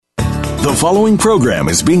The following program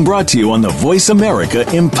is being brought to you on the Voice America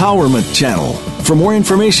Empowerment Channel. For more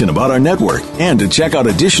information about our network and to check out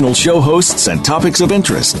additional show hosts and topics of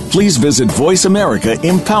interest, please visit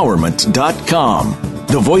voiceamericaempowerment.com.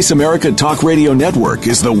 The Voice America Talk Radio Network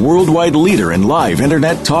is the worldwide leader in live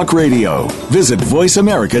Internet talk radio. Visit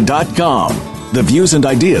voiceamerica.com. The views and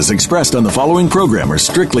ideas expressed on the following program are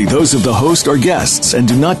strictly those of the host or guests and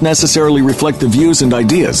do not necessarily reflect the views and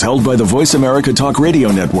ideas held by the Voice America Talk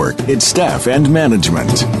Radio Network, its staff, and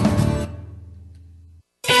management.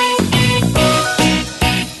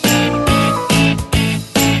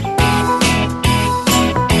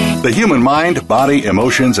 The human mind, body,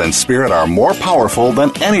 emotions, and spirit are more powerful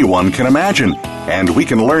than anyone can imagine, and we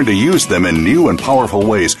can learn to use them in new and powerful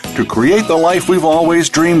ways to create the life we've always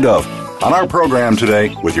dreamed of. On our program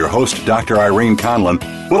today, with your host, Dr. Irene Conlon,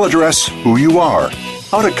 we'll address who you are,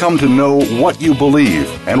 how to come to know what you believe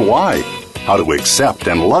and why, how to accept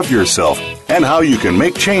and love yourself, and how you can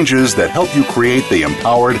make changes that help you create the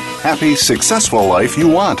empowered, happy, successful life you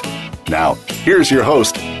want. Now, here's your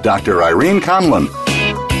host, Dr. Irene Conlon.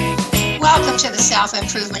 Welcome to the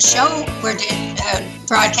Self-Improvement Show. We're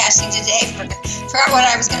broadcasting today, forgot what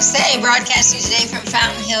I was going to say, broadcasting today from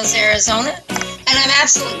Fountain Hills, Arizona. And I'm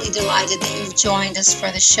absolutely delighted that you've joined us for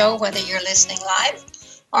the show, whether you're listening live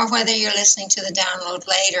or whether you're listening to the download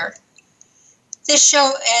later. This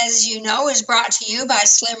show, as you know, is brought to you by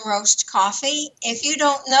Slim Roast Coffee. If you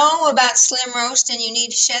don't know about Slim Roast and you need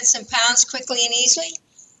to shed some pounds quickly and easily,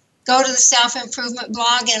 go to the Self-Improvement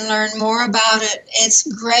blog and learn more about it. It's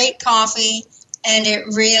great coffee, and it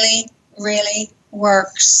really, really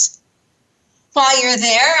works. While you're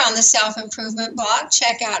there on the Self-Improvement blog,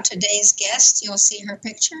 check out today's guest. You'll see her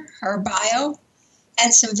picture, her bio,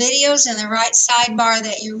 and some videos in the right sidebar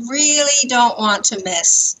that you really don't want to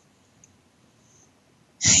miss.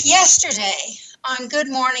 Yesterday on Good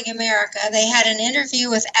Morning America, they had an interview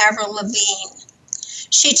with Avril Lavigne.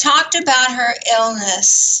 She talked about her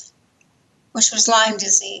illness, which was Lyme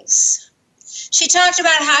disease. She talked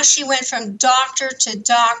about how she went from doctor to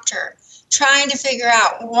doctor, trying to figure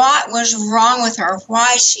out what was wrong with her,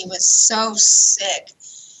 why she was so sick.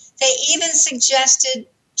 They even suggested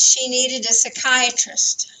she needed a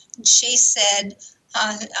psychiatrist. She said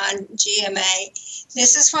on GMA,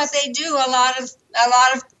 this is what they do. This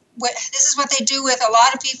is what they do with a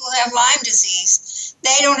lot of people who have Lyme disease.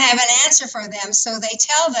 They don't have an answer for them, so they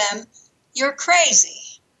tell them, you're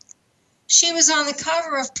crazy. She was on the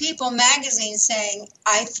cover of People magazine saying,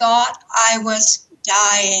 I thought I was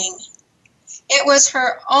dying. It was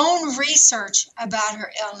her own research about her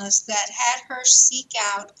illness that had her seek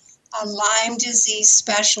out a Lyme disease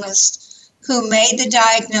specialist who made the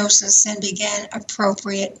diagnosis and began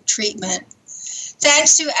appropriate treatment.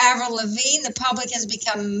 Thanks to Avril Lavigne, the public has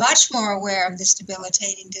become much more aware of this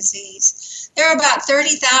debilitating disease. There are about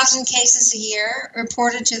 30,000 cases a year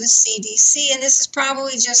reported to the CDC, and this is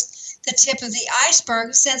probably just the tip of the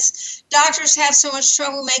iceberg. Since doctors have so much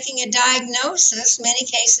trouble making a diagnosis, many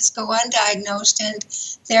cases go undiagnosed and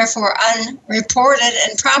therefore unreported,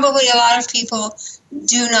 and probably a lot of people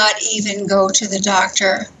do not even go to the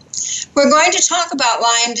doctor. We're going to talk about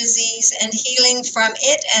Lyme disease and healing from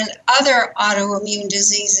it and other autoimmune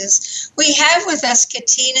diseases. We have with us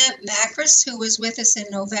Katina Makris, who was with us in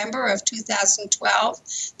November of 2012.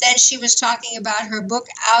 Then she was talking about her book,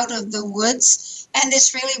 Out of the Woods, and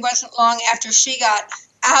this really wasn't long after she got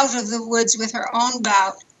out of the woods with her own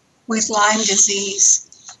bout with Lyme disease.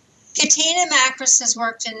 Katina Makris has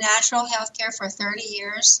worked in natural health care for 30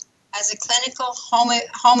 years as a clinical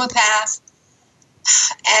homeopath,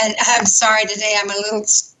 and I'm sorry today, I'm a little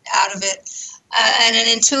out of it, and an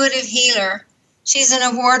intuitive healer. She's an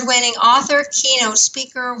award-winning author, keynote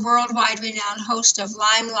speaker, worldwide renowned host of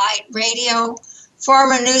Limelight Radio,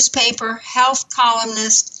 former newspaper health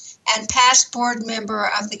columnist, and past board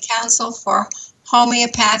member of the Council for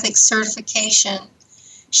Homeopathic Certification.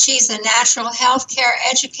 She's a natural health care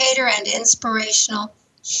educator and inspirational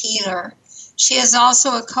healer. She is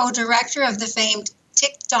also a co-director of the famed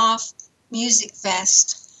Ticked Off Music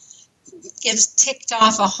Fest. Gives ticked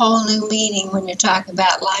off a whole new meaning when you're talking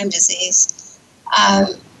about Lyme disease.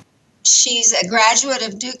 She's a graduate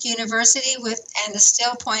of Duke University and the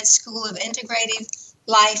Still Point School of Integrative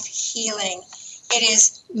Life Healing. It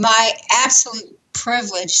is my absolute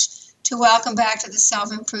privilege to welcome back to the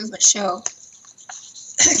Self-Improvement Show,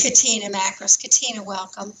 Katina Makris. Katina,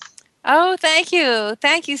 welcome. Oh, thank you.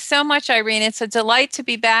 Thank you so much, Irene. It's a delight to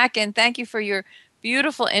be back, and thank you for your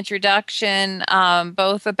beautiful introduction,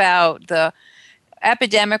 both about the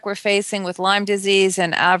epidemic we're facing with Lyme disease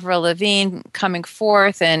and Avril Lavigne coming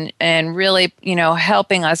forth and really,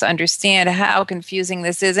 helping us understand how confusing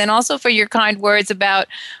this is, and also for your kind words about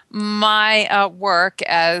my work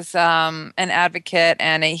as an advocate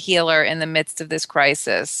and a healer in the midst of this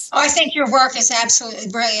crisis. Oh, I think your work is absolutely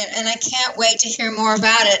brilliant, and I can't wait to hear more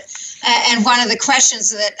about it. And one of the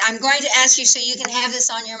questions that I'm going to ask you so you can have this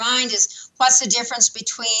on your mind is, what's the difference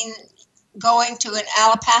between going to an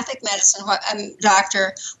allopathic medicine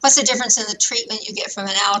doctor? What's the difference in the treatment you get from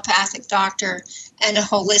an allopathic doctor and a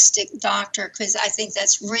holistic doctor? Because I think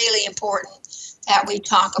that's really important that we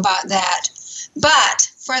talk about that. But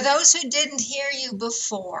for those who didn't hear you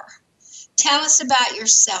before, tell us about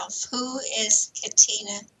yourself. Who is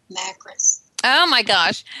Katina Makris? Oh my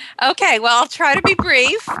gosh. Okay, well, I'll try to be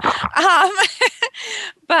brief.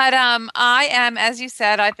 But I am, as you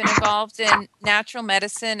said, I've been involved in natural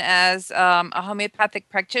medicine as a homeopathic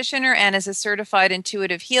practitioner and as a certified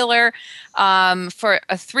intuitive healer for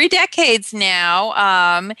 3 decades now.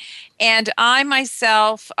 And I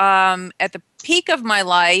myself, at the peak of my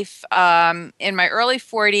life, in my early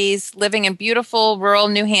 40s, living in beautiful rural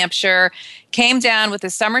New Hampshire, came down with a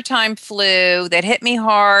summertime flu that hit me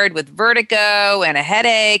hard with vertigo and a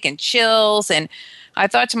headache and chills. And I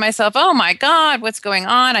thought to myself, oh my God, what's going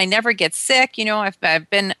on? I never get sick. I've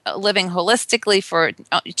been living holistically for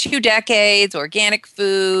 2 decades, organic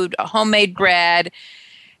food, homemade bread.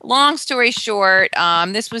 Long story short,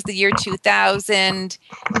 this was the year 2000,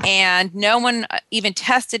 and no one even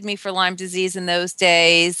tested me for Lyme disease in those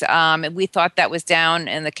days. We thought that was down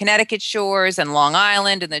in the Connecticut shores and Long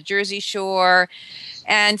Island and the Jersey Shore.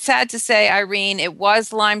 And sad to say, Irene, it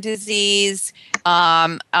was Lyme disease.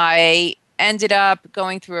 I ended up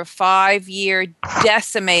going through a 5-year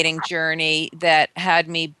decimating journey that had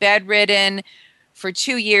me bedridden for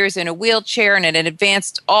 2 years in a wheelchair, and it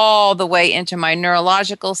advanced all the way into my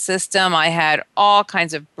neurological system. I had all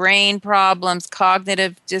kinds of brain problems,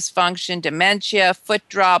 cognitive dysfunction, dementia, foot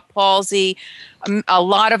drop, palsy, a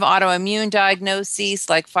lot of autoimmune diagnoses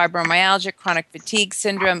like fibromyalgia, chronic fatigue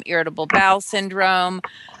syndrome, irritable bowel syndrome.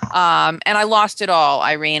 And I lost it all,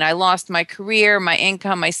 Irene. I lost my career, my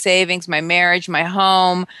income, my savings, my marriage, my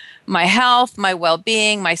home, my health, my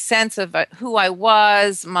well-being, my sense of who I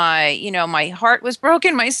was. My heart was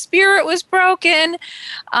broken. My spirit was broken.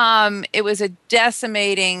 It was a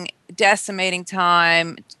decimating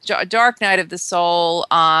time, dark night of the soul.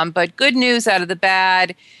 But good news out of the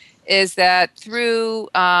bad is that through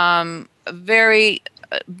very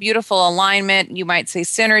beautiful alignment, you might say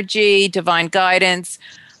synergy, divine guidance,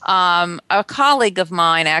 a colleague of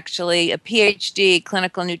mine, actually, a PhD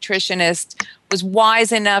clinical nutritionist, was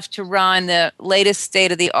wise enough to run the latest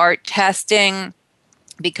state-of-the-art testing,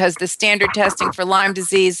 because the standard testing for Lyme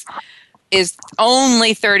disease is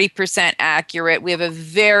only 30% accurate. We have a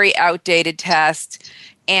very outdated test.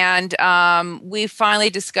 And we finally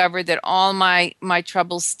discovered that all my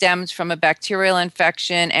troubles stemmed from a bacterial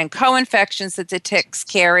infection and co-infections that the ticks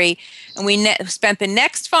carry. And we spent the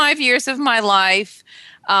next 5 years of my life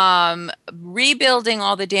rebuilding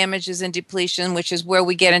all the damages and depletion, which is where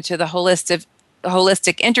we get into the holistic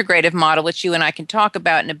integrative model, which you and I can talk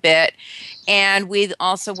about in a bit. And we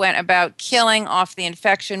also went about killing off the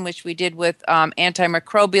infection, which we did with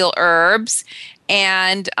antimicrobial herbs.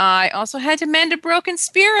 And I also had to mend a broken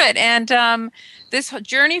spirit. And this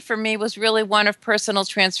journey for me was really one of personal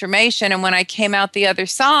transformation. And when I came out the other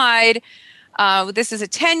side, this is a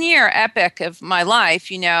 10-year epic of my life,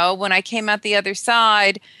 when I came out the other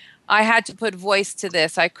side, I had to put voice to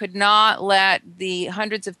this. I could not let the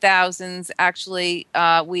hundreds of thousands, actually,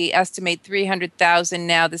 we estimate 300,000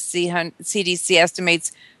 now. The CDC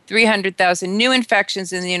estimates 300,000 new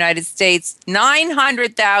infections in the United States,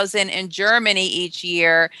 900,000 in Germany each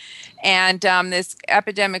year. And this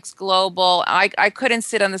epidemic's global. I couldn't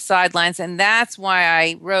sit on the sidelines, and that's why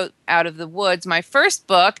I wrote Out of the Woods, my first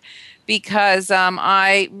book, because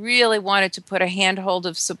I really wanted to put a handhold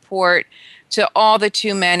of support to all the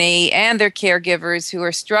too many and their caregivers who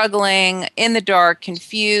are struggling in the dark,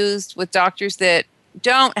 confused, with doctors that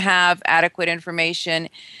don't have adequate information.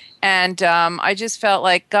 And I just felt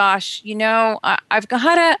like, gosh, I've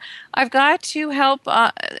got to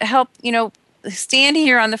help, stand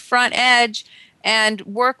here on the front edge and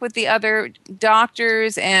work with the other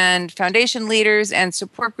doctors and foundation leaders and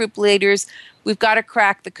support group leaders. We've got to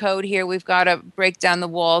crack the code here. We've got to break down the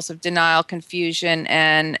walls of denial, confusion,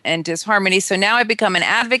 and disharmony. So now I've become an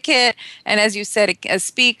advocate, and as you said, a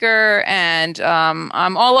speaker, and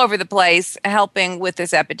I'm all over the place helping with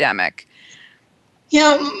this epidemic.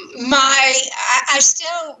 I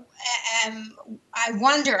still am. I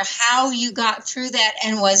wonder how you got through that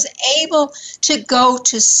and was able to go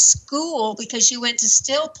to school, because you went to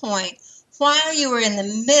Still Point while you were in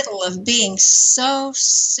the middle of being so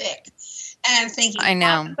sick. And I'm thinking, I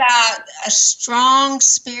know. talk about a strong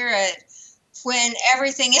spirit when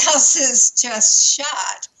everything else is just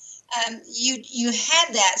shot. You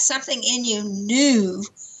had that, something in you knew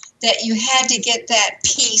that you had to get that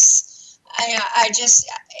peace.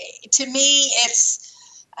 To me, it's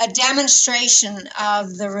a demonstration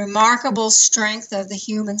of the remarkable strength of the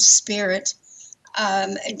human spirit.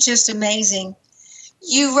 Just amazing.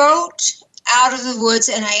 You wrote Out of the Woods,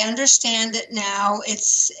 and I understand that now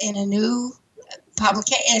it's in a new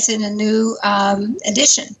publication. It's in a new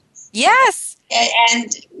edition. Yes. And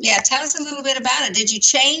tell us a little bit about it. Did you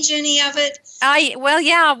change any of it?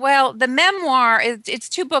 The memoir, it's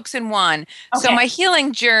 2 books in one. Okay. So my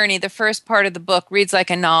healing journey, the first part of the book, reads like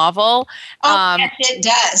a novel. Yes, it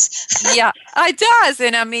does. Yeah, it does.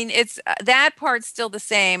 And I mean, it's that part's still the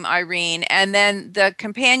same, Irene. And then the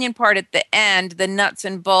companion part at the end, the nuts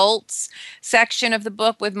and bolts section of the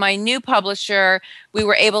book with my new publisher, we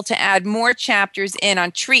were able to add more chapters in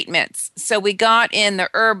on treatments. So we got in the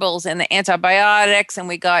herbals and the antibiotics, and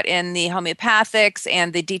we got in the homeopathics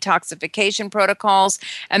and the detoxification protocols.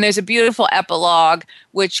 And there's a beautiful epilogue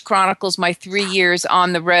which chronicles my 3 years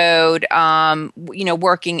on the road,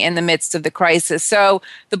 working in the midst of the crisis. So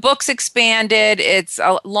the book's expanded. It's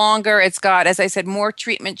longer. It's got, as I said, more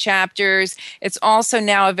treatment chapters. It's also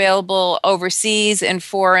now available overseas in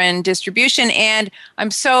foreign distribution. And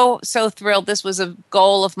I'm so thrilled. This was a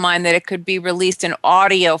goal of mine that it could be released in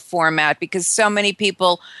audio format, because so many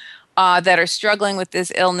people that are struggling with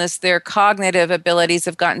this illness, their cognitive abilities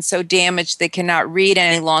have gotten so damaged they cannot read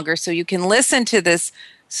any longer. So you can listen to this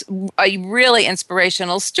a really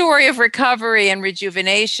inspirational story of recovery and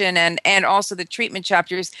rejuvenation, and also the treatment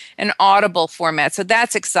chapters in audible format. So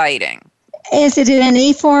that's exciting. Is it in an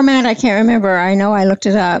e-format? I can't remember. I know I looked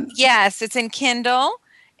it up. Yes, it's in Kindle.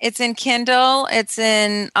 It's in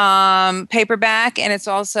paperback, and it's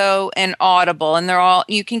also in Audible. And they're all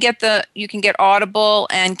you can get Audible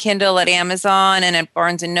and Kindle at Amazon and at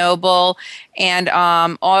Barnes and Noble, and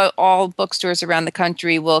all bookstores around the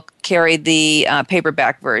country will carry the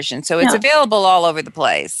paperback version. So it's available all over the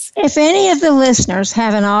place. If any of the listeners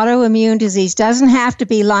have an autoimmune disease, doesn't have to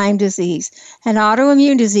be Lyme disease, an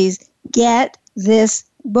autoimmune disease, get this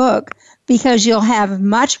book, because you'll have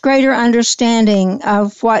much greater understanding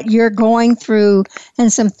of what you're going through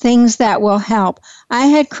and some things that will help. I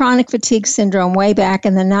had chronic fatigue syndrome way back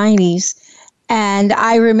in the 90s, and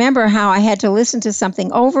I remember how I had to listen to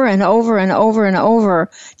something over and over and over and over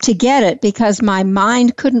to get it, because my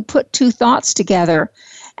mind couldn't put 2 thoughts together.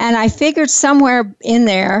 And I figured somewhere in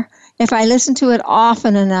there, if I listened to it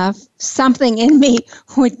often enough, something in me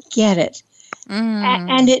would get it.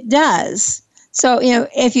 And it does. So,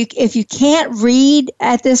 if you can't read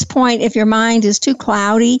at this point, if your mind is too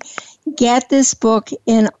cloudy, get this book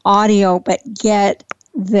in audio, but get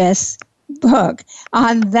this book.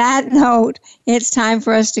 On that note, it's time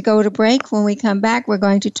for us to go to break. When we come back, we're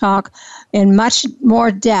going to talk in much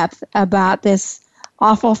more depth about this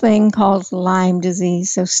awful thing called Lyme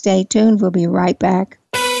disease. So stay tuned. We'll be right back.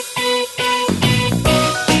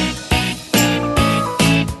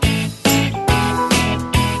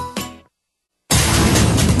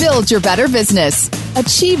 Build your better business.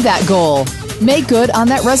 Achieve that goal. Make good on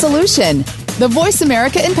that resolution. The Voice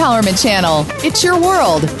America Empowerment Channel. It's your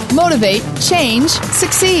world. Motivate, change,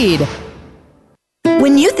 succeed.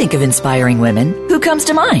 When you think of inspiring women, who comes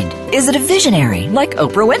to mind? Is it a visionary like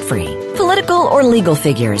Oprah Winfrey? Political or legal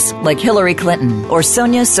figures like Hillary Clinton or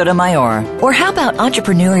Sonia Sotomayor? Or how about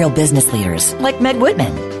entrepreneurial business leaders like Meg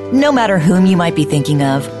Whitman? No matter whom you might be thinking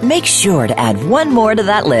of, make sure to add one more to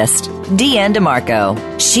that list, Deanne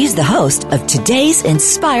DeMarco. She's the host of Today's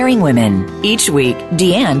Inspiring Women. Each week,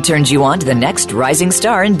 Deanne turns you on to the next rising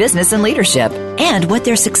star in business and leadership and what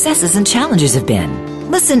their successes and challenges have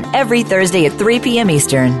been. Listen every Thursday at 3 p.m.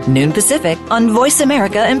 Eastern, noon Pacific on Voice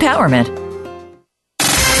America Empowerment.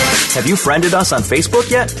 Have you friended us on Facebook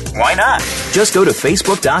yet? Why not? Just go to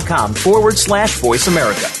facebook.com/Voice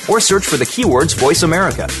America or search for the keywords Voice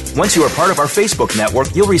America. Once you are part of our Facebook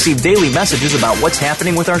network, you'll receive daily messages about what's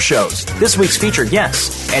happening with our shows, this week's featured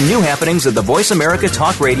guests, and new happenings of the Voice America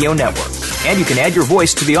Talk Radio Network. And you can add your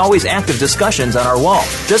voice to the always active discussions on our wall.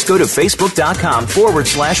 Just go to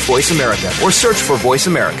facebook.com/Voice America or search for Voice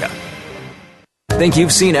America. Think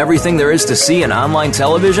you've seen everything there is to see in online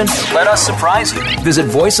television? Let us surprise you. Visit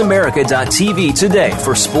voiceamerica.tv today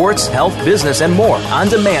for sports, health, business, and more on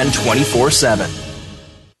demand 24/7.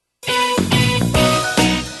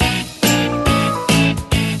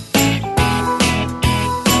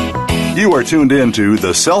 You are tuned in to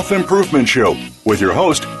The Self-Improvement Show with your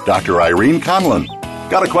host, Dr. Irene Conlon.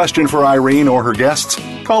 Got a question for Irene or her guests?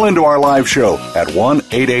 Call into our live show at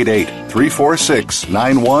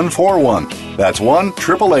 1-888-346-9141. That's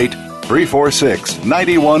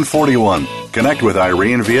 1-888-346-9141. Connect with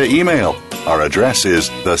Irene via email. Our address is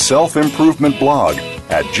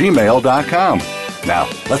theselfimprovementblog@gmail.com. Now,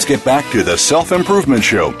 let's get back to The Self-Improvement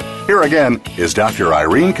Show. Here again is Dr.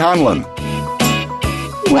 Irene Conlon.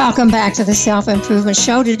 Welcome back to the Self-Improvement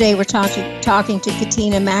Show. Today we're talking to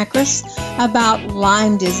Katina Makris about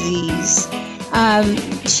Lyme disease.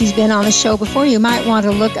 She's been on the show before. You might want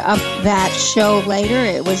to look up that show later.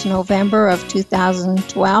 It was November of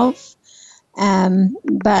 2012.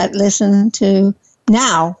 But listen to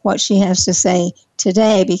now what she has to say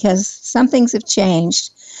today, because some things have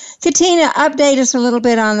changed. Katina, update us a little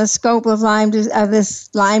bit on the scope of this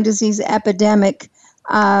Lyme disease epidemic.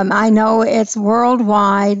 I know it's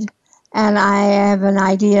worldwide, and I have an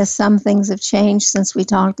idea some things have changed since we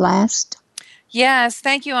talked last. Yes,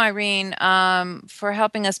 thank you, Irene, for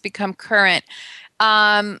helping us become current.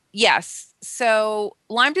 Yes, so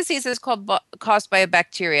Lyme disease is caused by a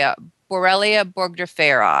bacteria, Borrelia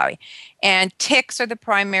burgdorferi, and ticks are the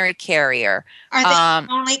primary carrier. Are they the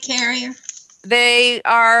only carrier? They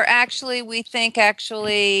are we think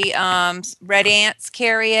red ants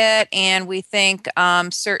carry it, and we think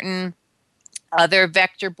certain other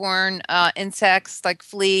vector-borne insects like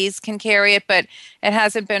fleas can carry it, but it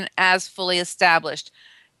hasn't been as fully established.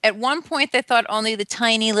 At one point, they thought only the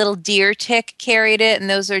tiny little deer tick carried it,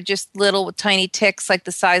 and those are just little tiny ticks like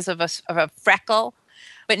the size of a freckle.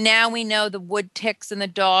 But now we know the wood ticks and the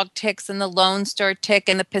dog ticks and the Lone Star tick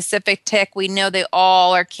and the Pacific tick, we know they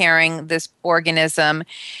all are carrying this organism.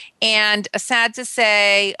 And sad to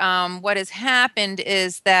say, what has happened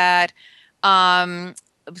is that our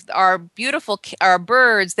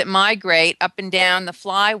birds that migrate up and down the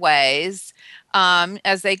flyways,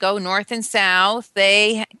 as they go north and south,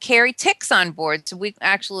 they carry ticks on board. So we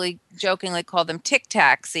actually jokingly call them tick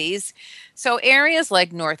taxis. So areas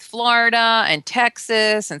like North Florida and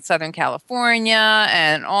Texas and Southern California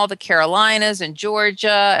and all the Carolinas and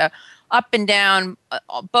Georgia, up and down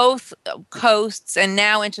both coasts and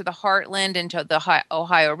now into the heartland, into the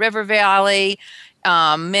Ohio River Valley,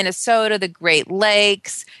 Minnesota, the Great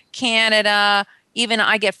Lakes, Canada. Even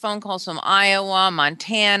I get phone calls from Iowa,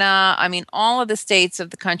 Montana. I mean, all of the states of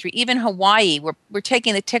the country, even Hawaii. We're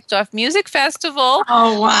taking the Ticked Off Music Festival.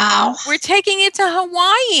 Oh, wow. We're taking it to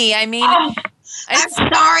Hawaii. I mean, I'm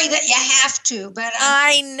sorry that you have to, but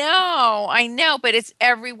I know, but it's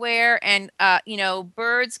everywhere. And,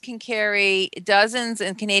 birds can carry dozens,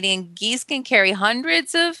 and Canadian geese can carry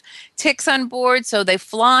hundreds of ticks on board. So they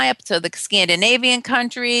fly up to the Scandinavian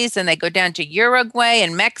countries, and they go down to Uruguay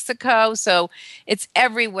and Mexico. So it's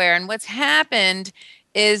everywhere. And what's happened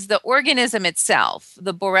is the organism itself,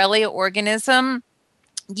 the Borrelia organism,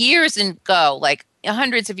 years ago, like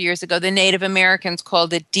hundreds of years ago, the Native Americans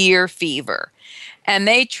called it deer fever. And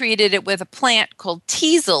they treated it with a plant called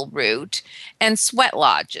teasel root and sweat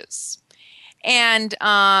lodges. And,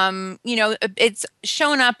 it's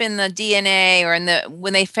shown up in the DNA or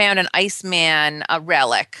when they found an Iceman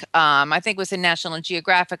relic. I think it was in National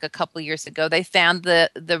Geographic a couple years ago. They found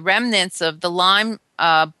the remnants of the Lyme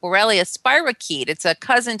Borrelia spirochete. It's a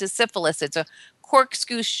cousin to syphilis. It's a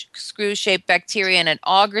corkscrew-shaped bacteria, and it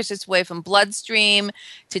augers its way from bloodstream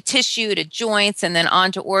to tissue to joints and then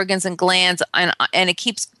onto organs and glands, and it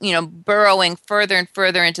keeps burrowing further and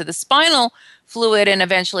further into the spinal fluid and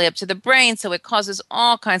eventually up to the brain. So it causes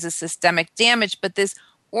all kinds of systemic damage. But this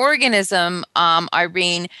organism,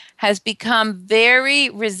 Irene, has become very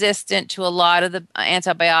resistant to a lot of the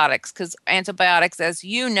antibiotics, because antibiotics, as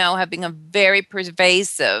you know, have become very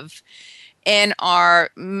pervasive in our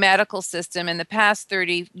medical system. In the past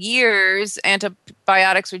 30 years,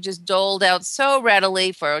 antibiotics were just doled out so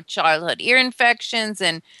readily for childhood ear infections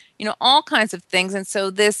and, all kinds of things. And so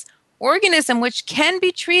this organism, which can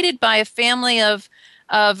be treated by a family of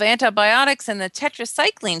antibiotics in the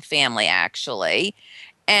tetracycline family, actually,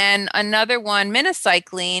 and another one,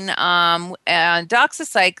 minocycline, and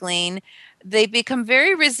doxycycline, they become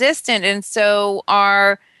very resistant. And so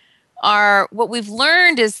what we've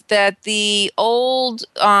learned is that the old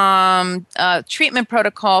treatment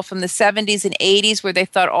protocol from the 70s and 80s, where they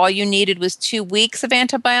thought all you needed was 2 weeks of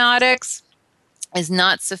antibiotics, is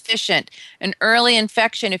not sufficient. An early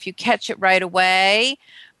infection, if you catch it right away,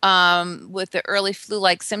 with the early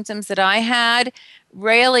flu-like symptoms that I had,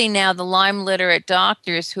 rarely now the Lyme literate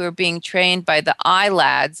doctors who are being trained by the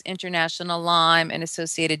ILADS, International Lyme and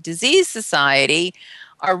Associated Disease Society,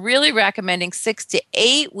 are really recommending 6 to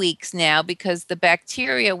 8 weeks now because the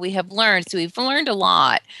bacteria we have learned, so we've learned a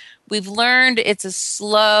lot. We've learned it's a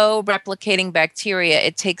slow replicating bacteria.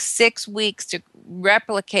 It takes 6 weeks to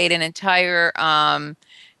replicate an entire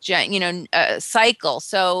cycle.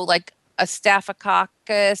 So like a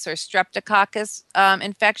staphylococcus or streptococcus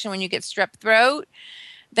infection when you get strep throat,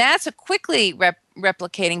 that's a quickly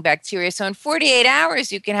replicating bacteria. So in 48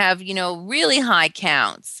 hours, you can have, really high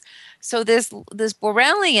counts. So this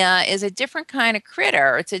Borrelia is a different kind of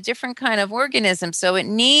critter. It's a different kind of organism. So it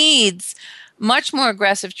needs much more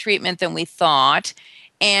aggressive treatment than we thought.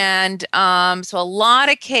 And so a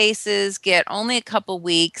lot of cases get only a couple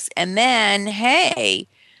weeks. And then, hey,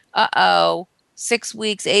 6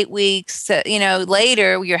 weeks, 8 weeks,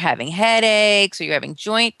 later you're having headaches or you're having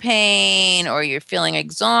joint pain or you're feeling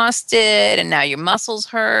exhausted and now your muscles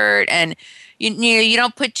hurt and you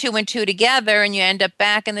don't put 2 and 2 together and you end up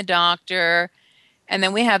back in the doctor. And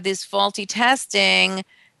then we have this faulty testing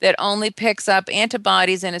that only picks up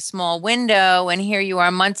antibodies in a small window. And here you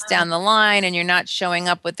are months down the line and you're not showing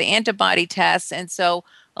up with the antibody tests. And so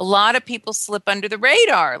a lot of people slip under the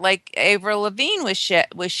radar, like Avril Lavigne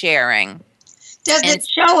was sharing. Does it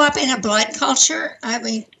show up in a blood culture?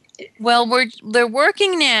 Well, they're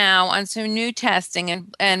working now on some new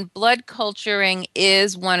testing, and blood culturing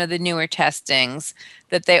is one of the newer testings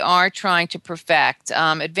that they are trying to perfect.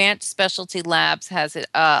 Advanced Specialty Labs has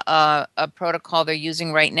a protocol they're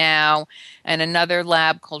using right now, and another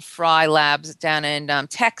lab called Fry Labs down in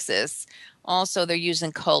Texas. Also, they're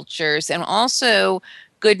using cultures, and also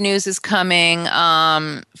good news is coming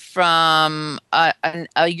from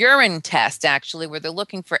a urine test, actually, where they're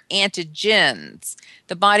looking for antigens.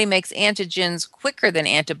 The body makes antigens quicker than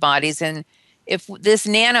antibodies. And if this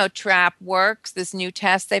nanotrap works, this new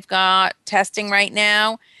test they've got testing right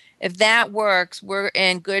now, if that works, we're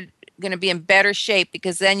going to be in better shape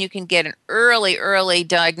because then you can get an early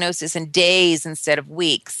diagnosis in days instead of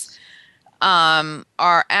weeks.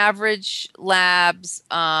 Our average labs,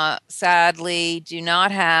 sadly, do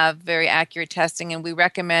not have very accurate testing, and we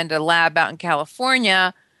recommend a lab out in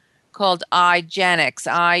California called iGenex,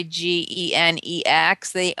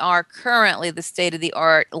 IGENEX. They are currently the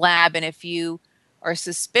state-of-the-art lab, and if you are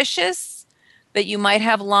suspicious that you might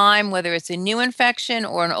have Lyme, whether it's a new infection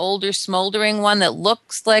or an older smoldering one that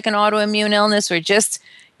looks like an autoimmune illness or just,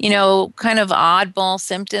 kind of oddball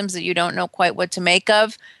symptoms that you don't know quite what to make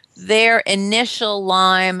of, their initial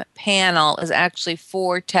Lyme panel is actually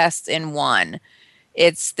 4 tests in one.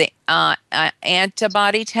 It's the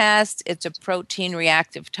antibody test, it's a protein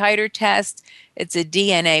reactive titer test, it's a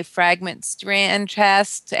DNA fragment strand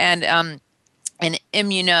test, and an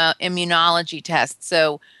immunology test.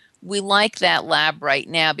 So we like that lab right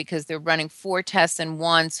now because they're running 4 tests in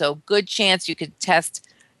one, so good chance you could test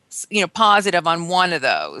positive on one of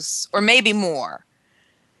those, or maybe more.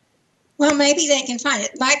 Well, maybe they can find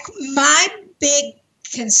it. My big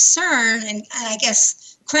concern and I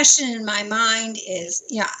guess question in my mind is,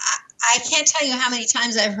 I can't tell you how many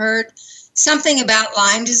times I've heard something about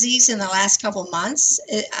Lyme disease in the last couple months.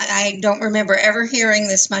 I don't remember ever hearing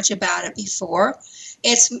this much about it before.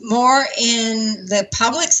 It's more in the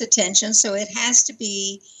public's attention, so it has to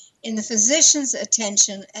be in the physician's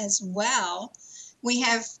attention as well. We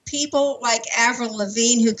have people like Avril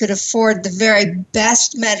Lavigne who could afford the very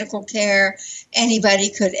best medical care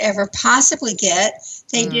anybody could ever possibly get.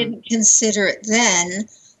 They didn't consider it then.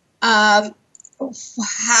 How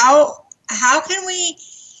can we,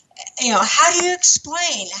 how do you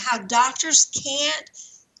explain how doctors can't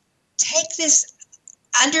take this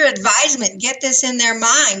under advisement, get this in their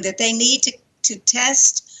mind that they need to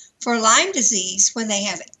test for Lyme disease when they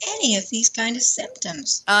have any of these kind of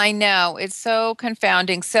symptoms? I know. It's so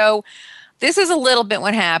confounding. So this is a little bit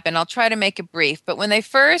what happened. I'll try to make it brief. But when they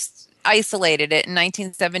first isolated it in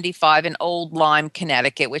 1975 in Old Lyme,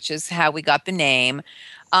 Connecticut, which is how we got the name,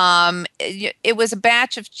 it was a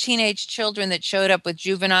batch of teenage children that showed up with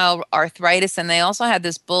juvenile arthritis, and they also had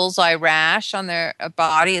this bullseye rash on their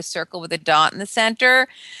body, a circle with a dot in the center.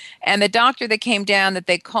 And the doctor that came down that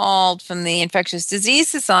they called from the Infectious Disease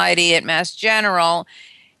Society at Mass General,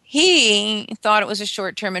 he thought it was a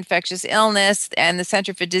short-term infectious illness, and the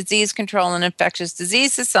Center for Disease Control and Infectious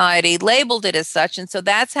Disease Society labeled it as such. And so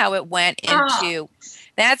that's how it went into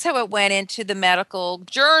the medical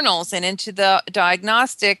journals and into the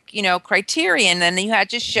diagnostic, criteria. And then you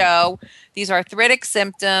had to show these arthritic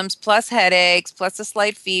symptoms plus headaches, plus a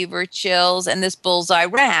slight fever, chills, and this bullseye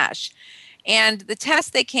rash. And the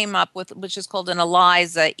test they came up with, which is called an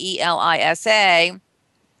ELISA, ELISA,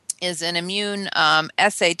 is an immune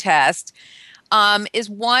assay test, is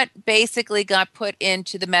what basically got put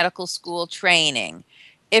into the medical school training.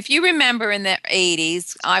 if you remember in the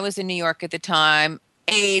 80s, I was in New York at the time,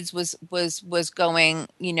 AIDS was going,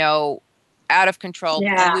 out of control.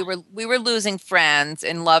 Yeah. And we were losing friends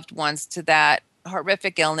and loved ones to that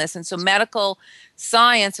horrific illness. And so medical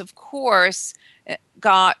science, of course,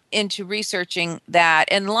 got into researching that.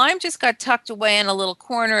 And Lyme just got tucked away in a little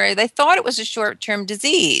corner. They thought it was a short-term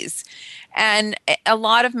disease. And a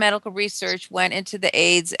lot of medical research went into the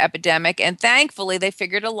AIDS epidemic. And thankfully, they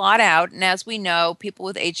figured a lot out. And as we know, people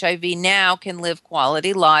with HIV now can live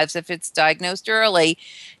quality lives if it's diagnosed early.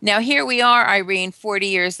 Now, here we are, Irene, 40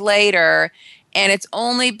 years later, and it's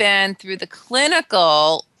only been through the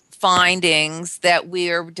clinical findings that we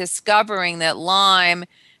are discovering that Lyme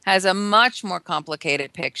has a much more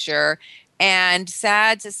complicated picture. And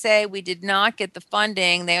sad to say, we did not get the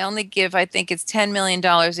funding. They only give, I think it's $10 million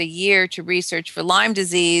a year to research for Lyme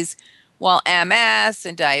disease, while MS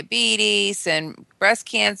and diabetes and breast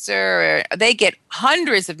cancer, they get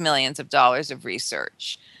hundreds of millions of dollars of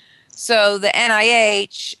research. So the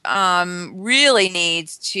NIH really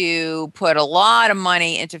needs to put a lot of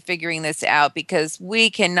money into figuring this out, because we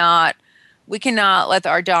cannot let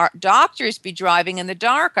our doctors be driving in the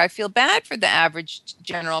dark. I feel bad for the average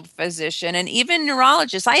general physician and even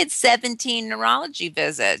neurologists. I had 17 neurology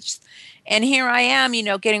visits, and here I am,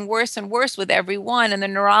 getting worse and worse with every one. And the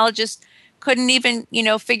neurologist couldn't even,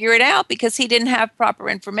 figure it out because he didn't have proper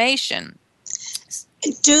information.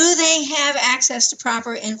 Do they have access to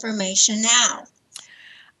proper information now?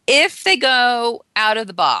 If they go out of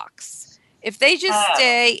the box, if they just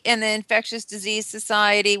stay in the Infectious Disease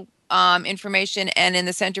Society information and in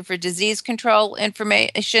the Center for Disease Control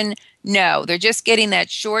information, no, they're just getting that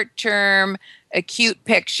short-term acute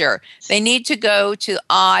picture. They need to go to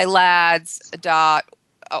ilads.com,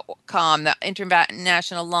 the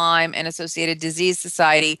International Lyme and Associated Disease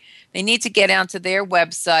Society. They need to get onto their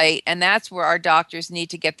website, and that's where our doctors need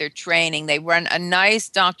to get their training. They run a nice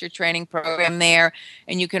doctor training program there,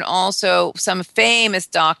 and you can also, some famous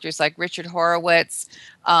doctors like Richard Horowitz,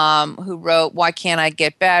 who wrote Why Can't I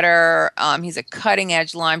Get Better? He's a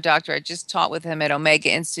cutting-edge Lyme doctor. I just taught with him at Omega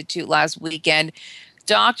Institute last weekend.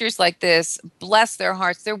 Doctors like this, bless their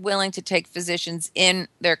hearts, they're willing to take physicians in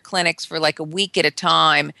their clinics for like a week at a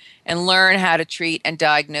time and learn how to treat and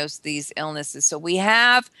diagnose these illnesses. So we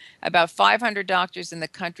have about 500 doctors in the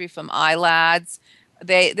country from ILADS.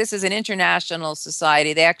 This is an international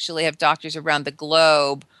society. They actually have doctors around the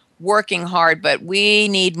globe working hard, but we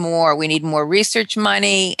need more. We need more research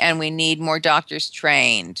money, and we need more doctors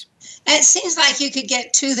trained. And it seems like you could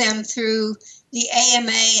get to them through the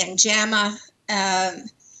AMA and JAMA.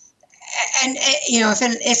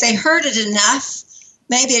 If they heard it enough,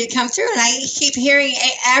 maybe it'd come through. And I keep hearing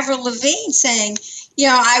Avril Lavigne saying,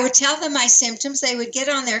 I would tell them my symptoms. They would get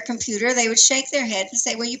on their computer. They would shake their head and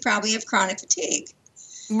say, well, you probably have chronic fatigue.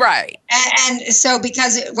 Right. And so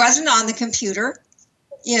because it wasn't on the computer,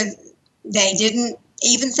 they didn't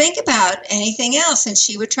even think about anything else. And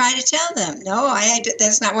she would try to tell them, no,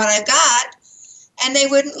 that's not what I've got. And they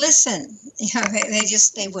wouldn't listen.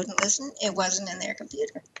 They wouldn't listen. It wasn't in their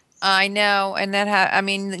computer. I know. And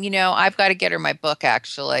I've got to get her my book,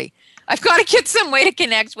 actually. I've got to get some way to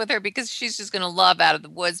connect with her, because she's just going to love Out of the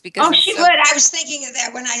Woods. Because she would. I was thinking of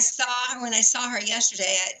that when I saw her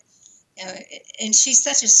yesterday. And she's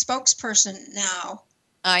such a spokesperson now.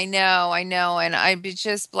 I know. And I'd be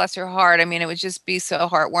just, bless her heart. I mean, it would just be so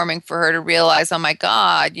heartwarming for her to realize, oh my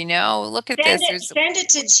God, look at this. Send it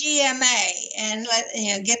to GMA and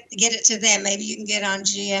get it to them. Maybe you can get on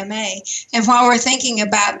GMA. And while we're thinking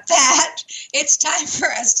about that, it's time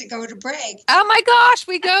for us to go to break. Oh my gosh,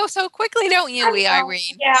 we go so quickly, don't you,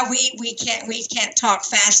 Irene? Yeah, we can't talk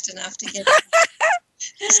fast enough to get.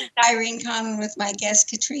 This is Irene Conlon with my guest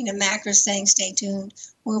Katina Makris saying stay tuned.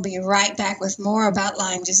 We'll be right back with more about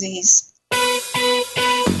Lyme disease.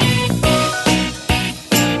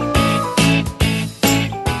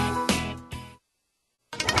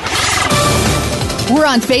 We're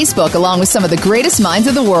on Facebook along with some of the greatest minds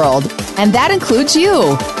of the world, and that includes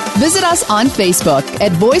you. Visit us on Facebook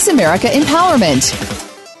at Voice America Empowerment.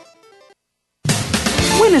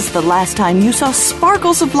 When is the last time you saw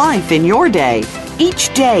sparkles of life in your day?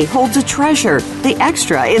 Each day holds a treasure, the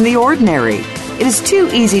extra in the ordinary. It is too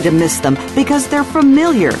easy to miss them because they're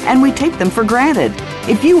familiar and we take them for granted.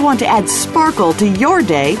 If you want to add sparkle to your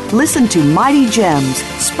day, listen to Mighty Gems,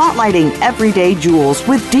 spotlighting everyday jewels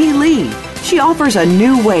with Dee Lee. She offers a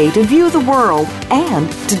new way to view the world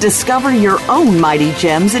and to discover your own mighty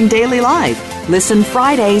gems in daily life. Listen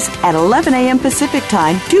Fridays at 11 a.m. Pacific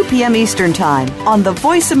Time, 2 p.m. Eastern Time on the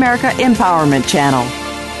Voice America Empowerment Channel.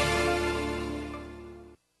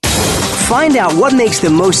 Find out what makes the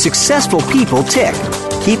most successful people tick.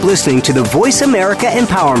 Keep listening to the Voice America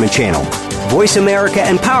Empowerment Channel.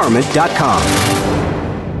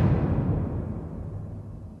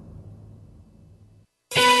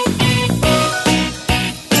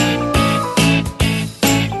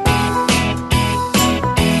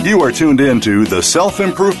 You are tuned in to The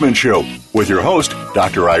Self-Improvement Show with your host,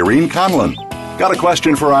 Dr. Irene Conlon. Got a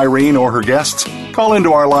question for Irene or her guests? Call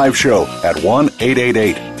into our live show at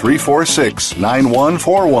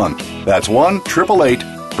 1-888-346-9141. That's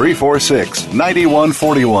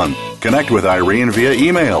 1-888-346-9141. Connect with Irene via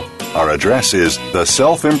email. Our address is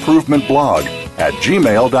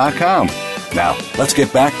theselfimprovementblog@gmail.com. Now, let's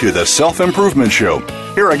get back to The Self-Improvement Show.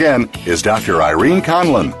 Here again is Dr. Irene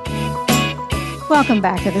Conlon. Welcome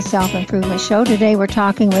back to the Self-Improvement Show. Today we're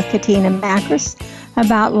talking with Katina Makris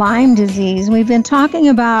about Lyme disease. We've been talking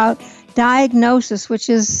about diagnosis, which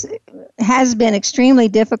has been extremely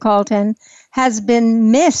difficult and has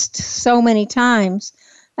been missed so many times.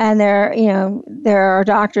 And there are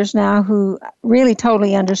doctors now who really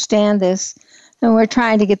totally understand this, and we're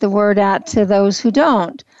trying to get the word out to those who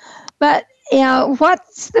don't. But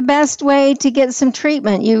what's the best way to get some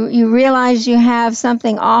treatment? You realize you have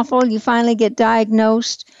something awful, you finally get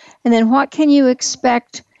diagnosed, and then what can you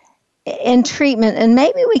expect in treatment? And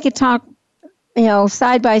maybe we could talk,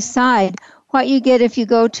 side by side, what you get if you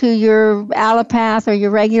go to your allopath or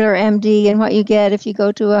your regular MD, and what you get if you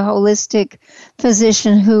go to a holistic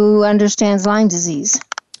physician who understands Lyme disease.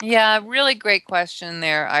 Yeah, really great question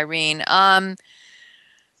there, Irene.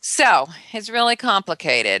 So it's really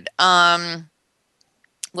complicated. Well,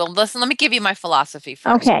 listen, let me give you my philosophy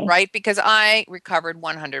first, okay, right? Because I recovered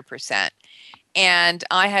 100%. And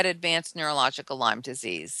I had advanced neurological Lyme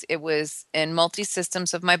disease. It was in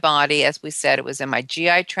multi-systems of my body. As we said, it was in my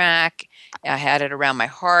GI tract. I had it around my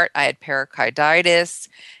heart. I had pericarditis.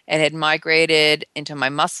 It had migrated into my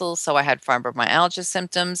muscles, so I had fibromyalgia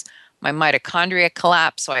symptoms. My mitochondria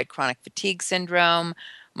collapsed, so I had chronic fatigue syndrome.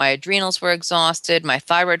 My adrenals were exhausted. My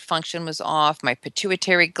thyroid function was off. My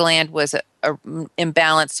pituitary gland was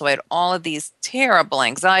imbalanced. So I had all of these terrible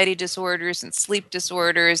anxiety disorders and sleep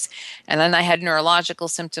disorders. And then I had neurological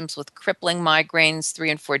symptoms with crippling migraines 3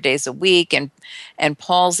 and 4 days a week, and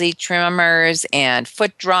palsy, tremors, and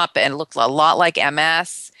foot drop, and looked a lot like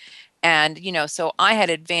MS. And, so I had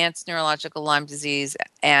advanced neurological Lyme disease,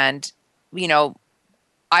 and,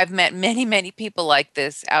 I've met many, many people like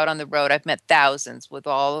this out on the road. I've met thousands with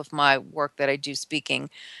all of my work that I do speaking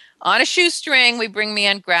on a shoestring. We bring me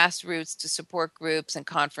on grassroots to support groups and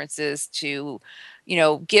conferences to,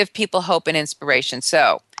 give people hope and inspiration.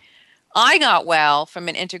 So I got well from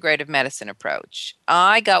an integrative medicine approach.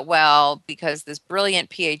 I got well because this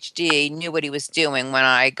brilliant PhD knew what he was doing when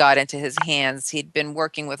I got into his hands. He'd been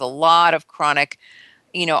working with a lot of chronic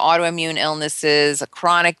autoimmune illnesses,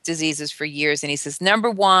 chronic diseases for years. And he says,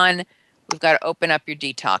 number one, we've got to open up your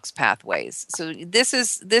detox pathways. So this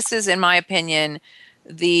is, in my opinion,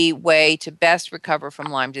 the way to best recover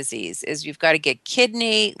from Lyme disease is you've got to get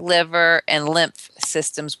kidney, liver, and lymph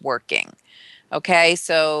systems working. Okay,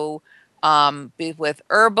 so with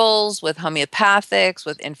herbals, with homeopathics,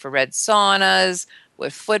 with infrared saunas,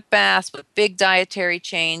 with foot baths, with big dietary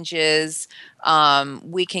changes,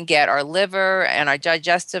 we can get our liver and our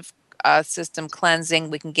digestive system cleansing.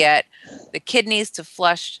 We can get the kidneys to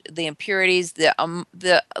flush the impurities. The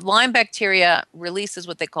Lyme bacteria releases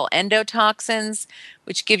what they call endotoxins,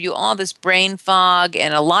 which give you all this brain fog,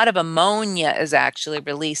 and a lot of ammonia is actually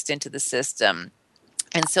released into the system.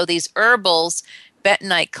 And so these herbals,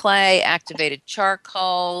 bentonite clay, activated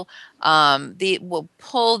charcoal, will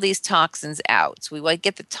pull these toxins out. So we will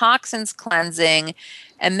get the toxins cleansing,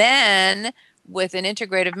 and then with an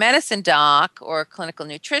integrative medicine doc or a clinical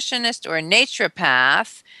nutritionist or a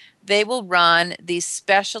naturopath, they will run these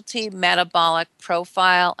specialty metabolic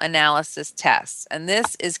profile analysis tests. And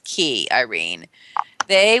this is key, Irene.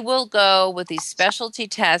 They will go with these specialty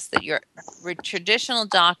tests that your traditional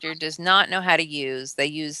doctor does not know how to use. They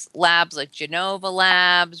use labs like Genova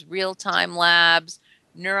labs, real-time labs,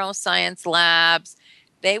 neuroscience labs.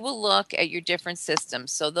 They will look at your different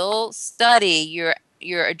systems. So they'll study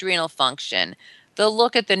your adrenal function. They'll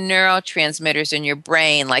look at the neurotransmitters in your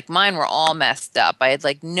brain. Like mine were all messed up. I had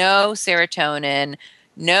no serotonin,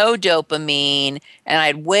 no dopamine, and I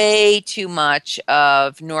had way too much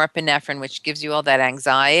of norepinephrine, which gives you all that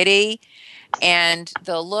anxiety. And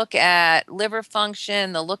they'll look at liver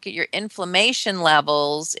function. They'll look at your inflammation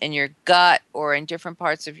levels in your gut or in different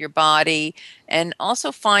parts of your body, and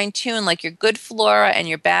also fine tune your good flora and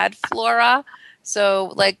your bad flora.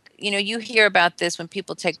 So you hear about this when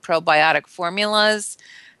people take probiotic formulas.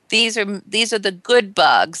 these are the good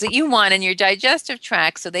bugs that you want in your digestive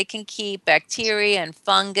tract, so they can keep bacteria and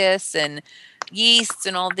fungus and yeasts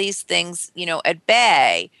and all these things, at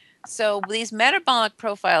bay. So these metabolic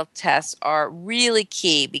profile tests are really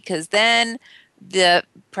key, because then the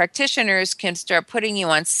practitioners can start putting you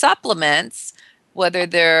on supplements, whether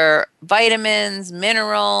they're vitamins,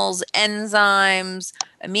 minerals, enzymes,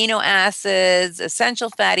 amino acids, essential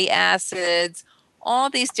fatty acids, all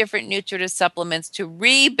these different nutritive supplements to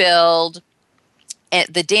rebuild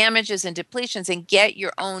the damages and depletions and get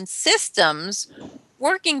your own systems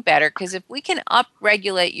working better. Because if we can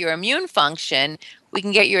upregulate your immune function, we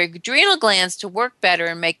can get your adrenal glands to work better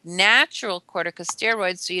and make natural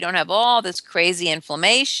corticosteroids so you don't have all this crazy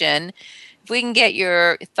inflammation. If we can get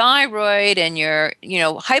your thyroid and your,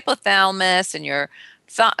 hypothalamus and your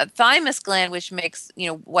thymus gland, which makes,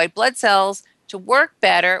 white blood cells, to work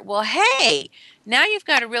better, well, hey, now you've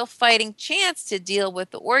got a real fighting chance to deal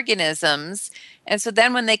with the organisms. And so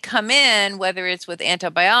then when they come in, whether it's with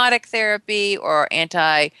antibiotic therapy or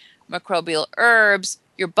antimicrobial herbs,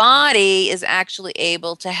 your body is actually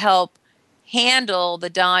able to help handle the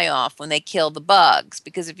die-off when they kill the bugs.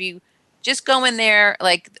 Because if you just go in there,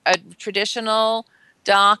 like a traditional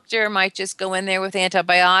doctor might just go in there with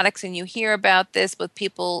antibiotics, and you hear about this with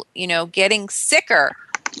people, getting sicker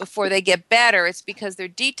before they get better, it's because their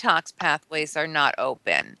detox pathways are not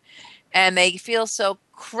open. And they feel so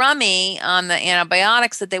crummy on the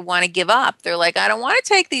antibiotics that they want to give up. They're like, I don't want to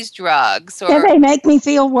take these drugs. Or they make me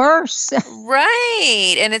feel worse.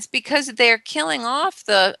 Right. And it's because they're killing off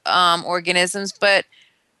the organisms, but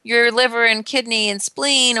your liver and kidney and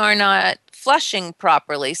spleen are not flushing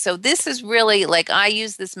properly. So this is really, like, I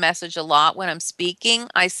use this message a lot when I'm speaking.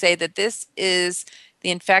 I say that this is the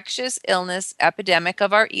infectious illness epidemic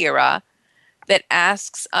of our era that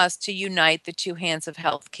asks us to unite the two hands of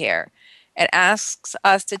healthcare. It asks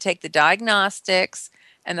us to take the diagnostics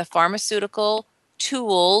and the pharmaceutical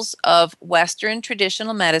tools of Western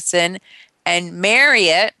traditional medicine and marry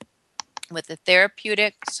it with the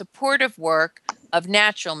therapeutic supportive work of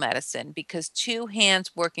natural medicine, because two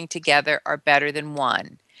hands working together are better than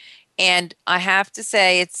one. And I have to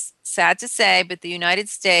say, it's sad to say, but the United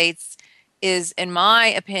States is, in my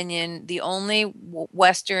opinion, the only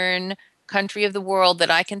Western country of the world that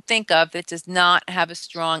I can think of that does not have a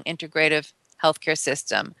strong integrative healthcare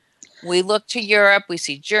system. We look to Europe, we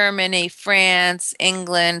see Germany, France,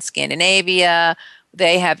 England, Scandinavia.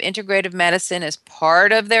 They have integrative medicine as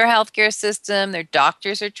part of their healthcare system. Their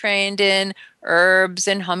doctors are trained in herbs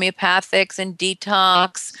and homeopathics and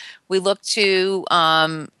detox. We look to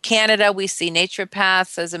Canada. We see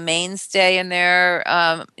naturopaths as a mainstay in their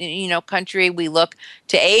country. We look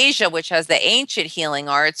to Asia, which has the ancient healing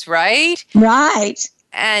arts, right? Right.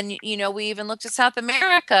 And, we even looked at South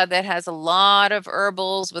America that has a lot of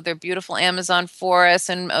herbals with their beautiful Amazon forests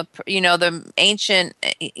and, the ancient,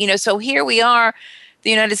 so here we are. The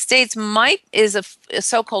United States is a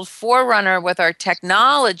so-called forerunner with our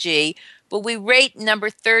technology, but we rate number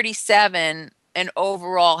 37 in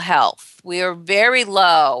overall health. We are very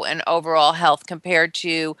low in overall health compared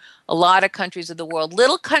to a lot of countries of the world.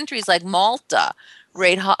 Little countries like Malta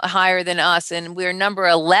rate higher than us, and we're number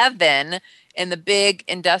 11 in the big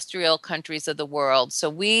industrial countries of the world. So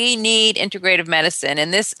we need integrative medicine,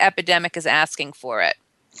 and this epidemic is asking for it.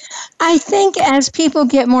 I think as people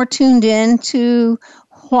get more tuned in to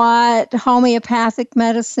what homeopathic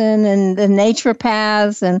medicine and the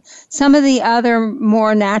naturopaths and some of the other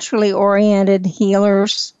more naturally oriented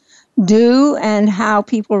healers do and how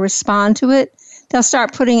people respond to it, they'll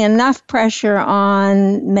start putting enough pressure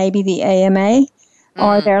on maybe the AMA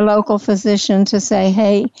or their local physician to say,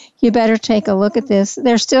 hey, you better take a look at this.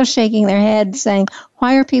 They're still shaking their head saying,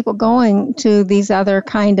 why are people going to these other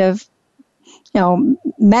kind of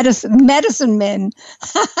medicine men?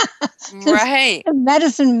 Right.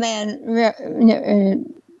 Medicine men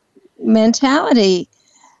mentality.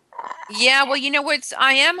 Yeah, well,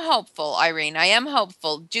 I am hopeful, Irene. I am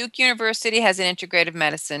hopeful. Duke University has an integrative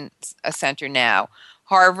medicine center now.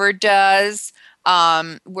 Harvard does.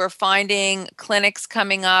 We're finding clinics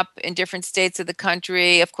coming up in different states of the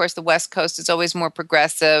country. Of course, the West Coast is always more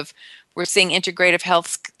progressive. We're seeing integrative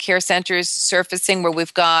health care centers surfacing where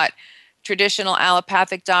we've got traditional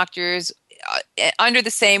allopathic doctors under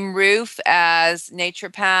the same roof as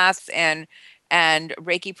naturopaths and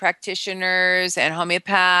Reiki practitioners and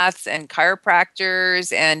homeopaths and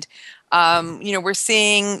chiropractors. And, we're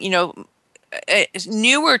seeing,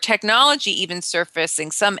 newer technology even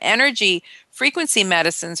surfacing, some energy frequency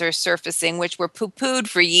medicines are surfacing, which were poo-pooed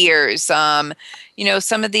for years. Some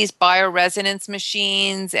of these bioresonance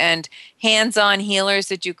machines and hands-on healers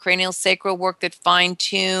that do cranial sacral work that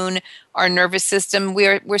fine-tune our nervous system.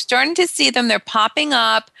 We're starting to see them. They're popping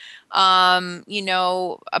up.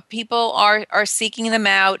 People are seeking them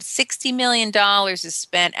out. $60 million is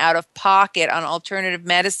spent out of pocket on alternative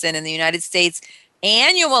medicine in the United States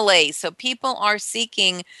annually. So people are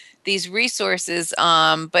seeking these resources,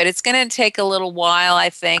 but it's going to take a little while,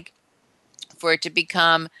 I think, for it to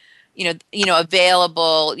become,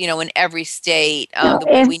 available, in every state the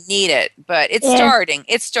way we need it. But it's starting.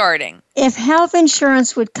 It's starting. If health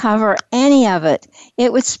insurance would cover any of it,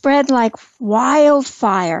 it would spread like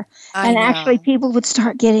wildfire, and actually people would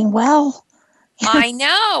start getting well. I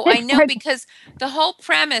know, because the whole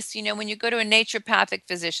premise, when you go to a naturopathic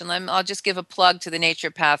physician, I'll just give a plug to the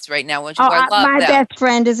naturopaths right now. I love my them. best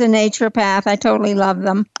friend is a naturopath. I totally love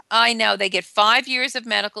them. I know. They get 5 years of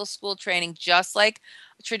medical school training, just like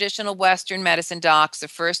traditional Western medicine docs. The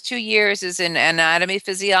first 2 years is in anatomy,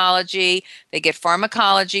 physiology. They get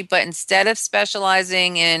pharmacology, but instead of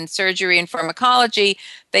specializing in surgery and pharmacology,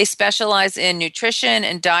 they specialize in nutrition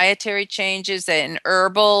and dietary changes, in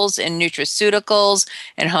herbals and nutraceuticals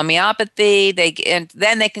and homeopathy. And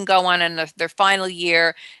then they can go on in their final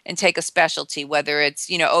year and take a specialty, whether it's,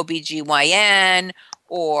 OBGYN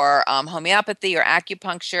or homeopathy or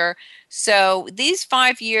acupuncture. So these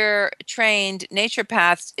 5-year trained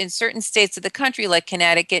naturopaths in certain states of the country, like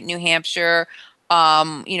Connecticut, New Hampshire,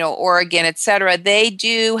 Oregon, et cetera, they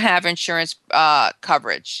do have insurance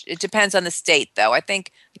coverage. It depends on the state, though. I can't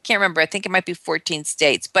remember. I think it might be 14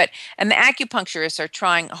 states. And the acupuncturists are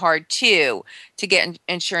trying hard, too, to get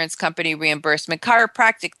insurance company reimbursement.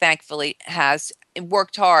 Chiropractic, thankfully, has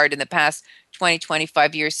worked hard in the past 20,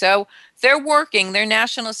 25 years. So they're working. Their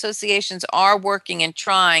national associations are working and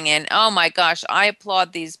trying. And, oh, my gosh, I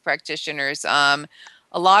applaud these practitioners. A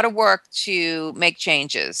lot of work to make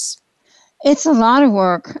changes. It's a lot of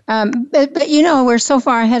work. But we're so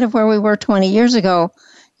far ahead of where we were 20 years ago,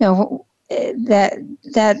 that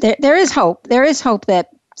there is hope. There is hope that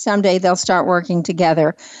someday they'll start working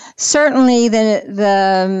together. Certainly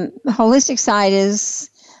the holistic side is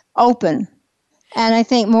open. And I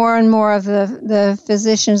think more and more of the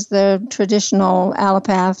physicians, the traditional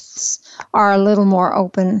allopaths, are a little more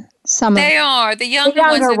open. They are. The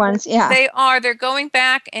younger ones, yeah. They are. They're going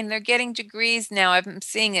back and they're getting degrees now. I'm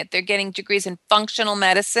seeing it. They're getting degrees in functional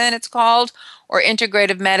medicine, it's called, or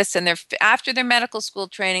integrative medicine. After their medical school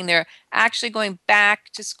training, they're actually going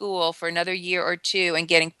back to school for another year or two and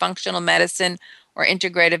getting functional medicine or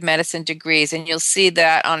integrative medicine degrees, and you'll see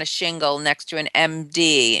that on a shingle next to an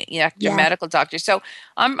MD, your medical doctor. So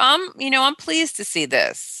I'm pleased to see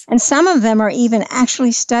this. And some of them are even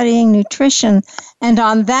actually studying nutrition. And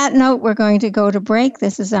on that note, we're going to go to break.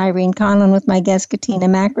 This is Irene Conlon with my guest Katina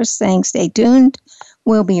Makris saying stay tuned.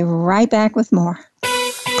 We'll be right back with more.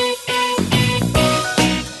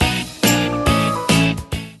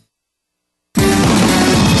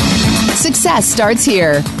 Success starts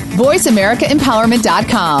here.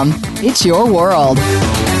 VoiceAmericaEmpowerment.com. It's your world.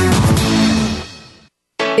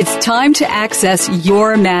 It's time to access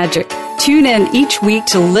your magic. Tune in each week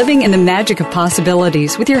to Living in the Magic of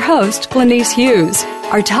Possibilities with your host, Glenise Hughes.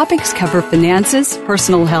 Our topics cover finances,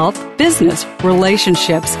 personal health, business,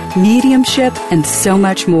 relationships, mediumship, and so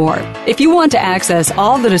much more. If you want to access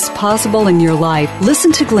all that is possible in your life,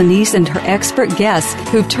 listen to Glenise and her expert guests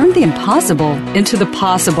who've turned the impossible into the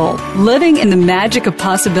possible. Living in the Magic of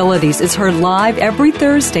Possibilities is heard live every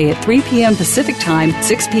Thursday at 3 p.m. Pacific Time,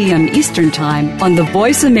 6 p.m. Eastern Time on the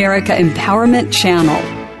Voice America Empowerment Channel.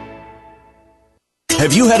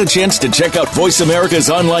 Have you had a chance to check out Voice America's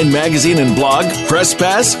online magazine and blog, Press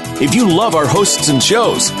Pass? If you love our hosts and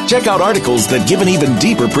shows, check out articles that give an even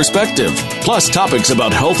deeper perspective, plus topics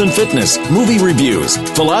about health and fitness, movie reviews,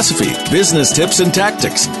 philosophy, business tips and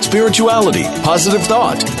tactics, spirituality, positive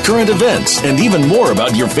thought, current events, and even more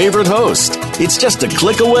about your favorite host. It's just a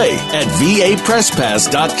click away at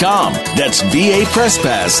vapresspass.com. That's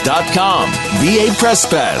vapresspass.com. VA Press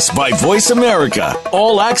Pass by Voice America.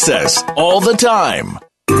 All access, all the time.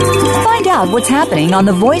 Find out what's happening on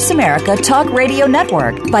the Voice America Talk Radio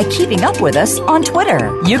Network by keeping up with us on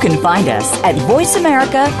Twitter. You can find us at Voice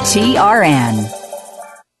America TRN.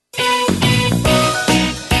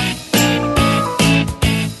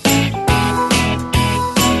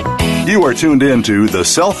 You are tuned in to The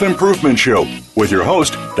Self-Improvement Show with your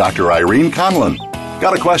host, Dr. Irene Conlon.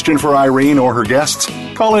 Got a question for Irene or her guests?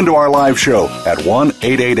 Call into our live show at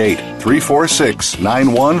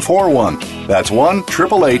 1-888-346-9141. That's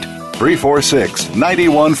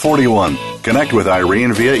 1-888-346-9141. Connect with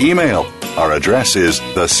Irene via email, Our address is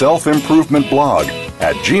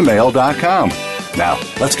theselfimprovementblog@gmail.com. Now,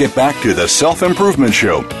 let's get back to the Self-Improvement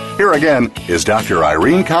Show. Here again is Dr.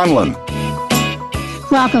 Irene Conlon.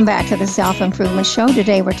 Welcome back to the Self-Improvement Show.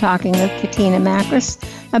 Today we're talking with Katina Makris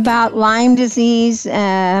about Lyme disease,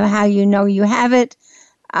 how you know you have it,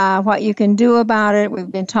 what you can do about it. We've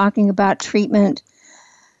been talking about treatment.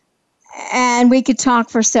 And we could talk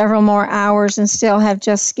for several more hours and still have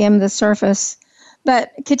just skimmed the surface.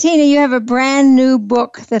 But Katina, you have a brand new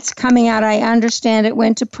book that's coming out. I understand it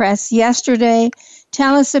went to press yesterday.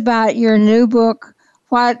 Tell us about your new book,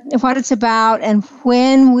 what it's about, and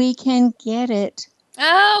when we can get it.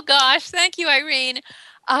 Oh, gosh. Thank you, Irene.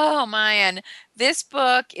 Oh, man. This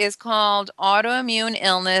book is called Autoimmune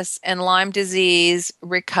Illness and Lyme Disease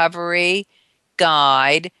Recovery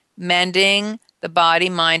Guide, Mending the Body,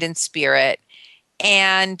 Mind, and Spirit.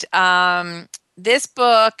 And this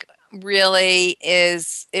book really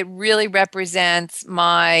represents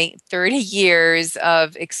my 30 years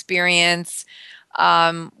of experience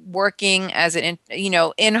working as in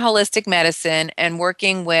holistic medicine and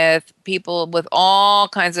working with people with all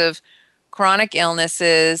kinds of chronic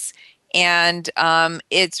illnesses. And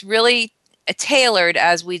it's really tailored,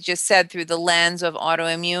 as we just said, through the lens of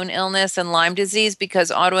autoimmune illness and Lyme disease, because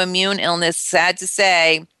autoimmune illness, sad to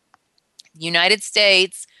say, United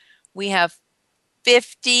States, we have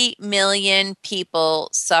 50 million people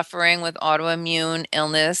suffering with autoimmune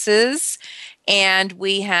illnesses, and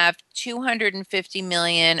we have 250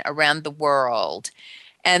 million around the world.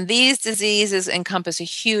 And these diseases encompass a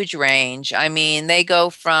huge range. I mean, they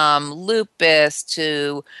go from lupus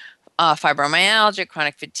to fibromyalgia,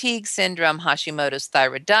 chronic fatigue syndrome, Hashimoto's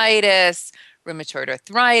thyroiditis, rheumatoid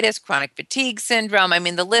arthritis, chronic fatigue syndrome. I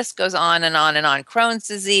mean, the list goes on and on and on. Crohn's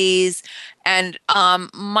disease. And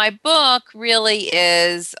my book really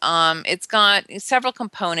is, it's got several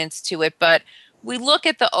components to it, but we look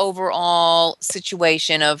at the overall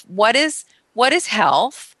situation of what is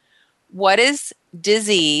health, what is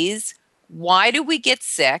disease, why do we get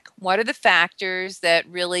sick, what are the factors that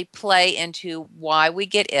really play into why we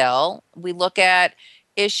get ill. We look at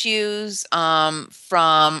issues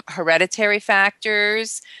from hereditary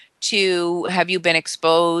factors to have you been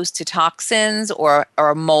exposed to toxins or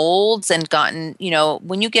molds and gotten,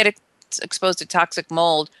 when you get exposed to toxic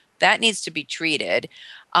mold, that needs to be treated.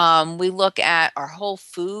 We look at our whole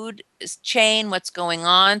food chain, what's going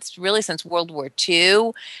on. It's really since World War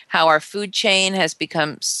II, how our food chain has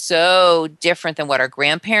become so different than what our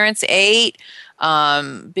grandparents ate,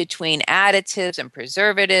 between additives and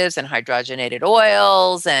preservatives and hydrogenated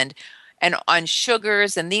oils and on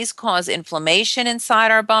sugars, and these cause inflammation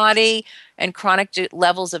inside our body, and chronic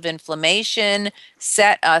levels of inflammation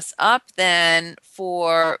set us up then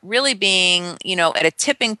for really being, at a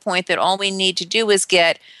tipping point that all we need to do is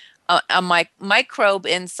get a microbe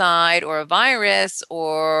inside, or a virus,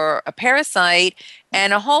 or a parasite,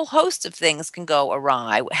 and a whole host of things can go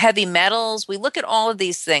awry. Heavy metals, we look at all of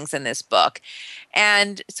these things in this book.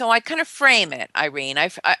 And so I kind of frame it, Irene.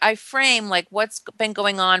 I frame like what's been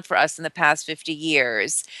going on for us in the past 50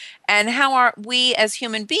 years and how we as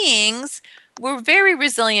human beings, we're very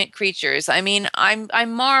resilient creatures. I mean, I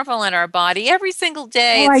marvel at our body every single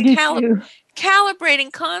day. Oh, it's I do too.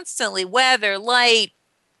 Calibrating constantly, weather, light,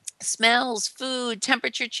 smells, food,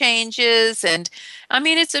 temperature changes, and I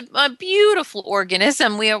mean it's a beautiful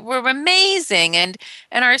organism. We're amazing, and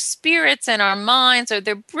our spirits and our minds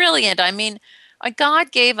they're brilliant. I mean,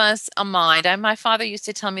 God gave us a mind. My father used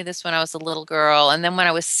to tell me this when I was a little girl, and then when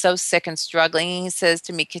I was so sick and struggling, he says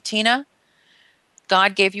to me, Katina,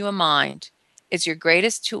 God gave you a mind. It's your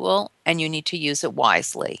greatest tool, and you need to use it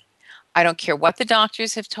wisely. I don't care what the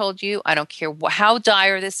doctors have told you. I don't care how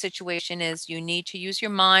dire this situation is. You need to use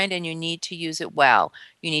your mind, and you need to use it well.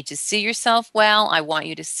 You need to see yourself well. I want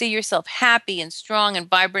you to see yourself happy and strong and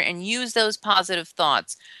vibrant, and use those positive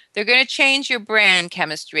thoughts. They're going to change your brain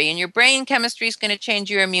chemistry, and your brain chemistry is going to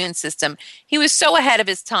change your immune system. He was so ahead of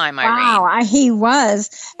his time, Irene. Wow, he was.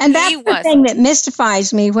 And that's the thing that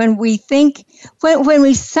mystifies me when we think, when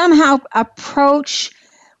we somehow approach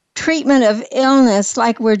treatment of illness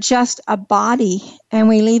like we're just a body and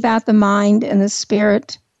we leave out the mind and the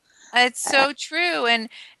spirit. It's so true, and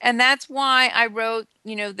that's why I wrote,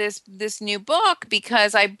 this new book,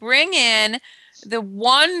 because I bring in the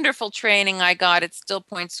wonderful training I got at Still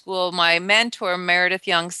Point School. My mentor, Meredith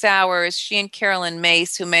Young Sowers, she and Carolyn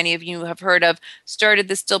Mace, who many of you have heard of, started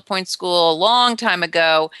the Still Point School a long time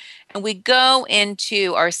ago. And we go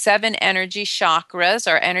into our 7 energy chakras,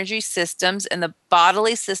 our energy systems, and the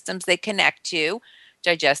bodily systems they connect to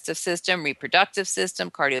digestive system, reproductive system,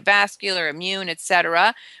 cardiovascular, immune,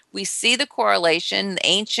 etc. We see the correlation. The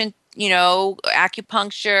ancient,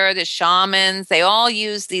 acupuncture, the shamans, they all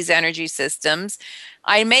use these energy systems.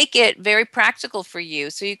 I make it very practical for you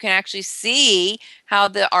so you can actually see how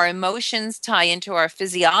our emotions tie into our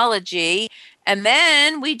physiology. And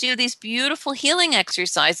then we do these beautiful healing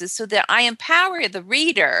exercises so that I empower the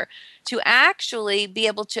reader to actually be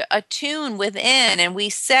able to attune within, and we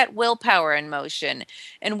set willpower in motion,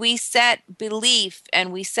 and we set belief,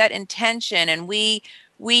 and we set intention, and we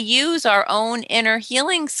use our own inner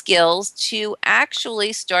healing skills to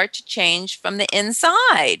actually start to change from the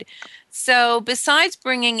inside. So besides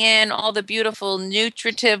bringing in all the beautiful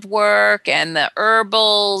nutritive work and the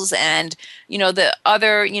herbals and, the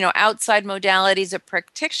other, outside modalities that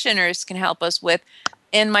practitioners can help us with,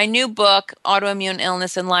 in my new book, Autoimmune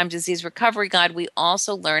Illness and Lyme Disease Recovery Guide, we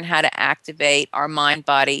also learn how to activate our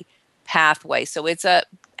mind-body pathway. So it's a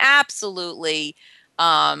absolutely,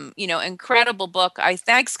 incredible book. I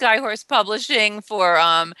thank Skyhorse Publishing for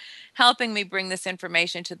helping me bring this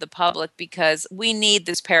information to the public because we need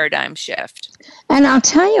this paradigm shift. And I'll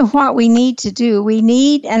tell you what we need to do.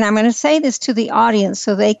 And I'm going to say this to the audience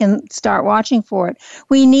so they can start watching for it.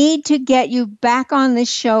 We need to get you back on this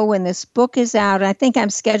show when this book is out. I think I'm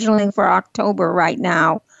scheduling for October right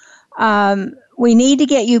now. We need to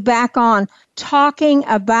get you back on talking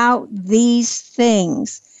about these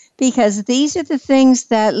things because these are the things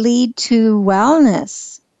that lead to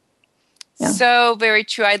wellness. Yeah. So very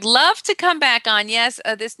true. I'd love to come back on. Yes,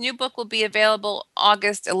 this new book will be available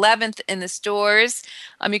August 11th in the stores.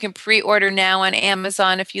 You can pre-order now on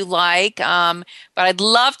Amazon if you like. But I'd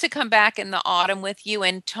love to come back in the autumn with you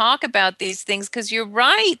and talk about these things because you're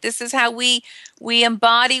right. This is how we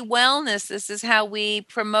embody wellness. This is how we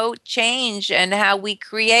promote change and how we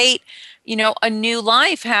create, a new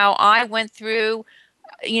life. How I went through,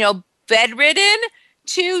 bedridden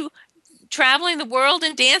to traveling the world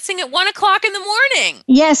and dancing at 1 o'clock in the morning.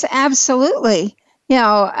 Yes, absolutely.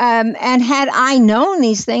 And had I known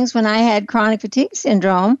these things when I had chronic fatigue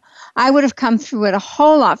syndrome, I would have come through it a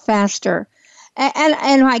whole lot faster.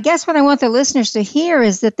 And I guess what I want the listeners to hear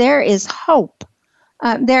is that there is hope.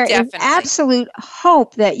 There is absolute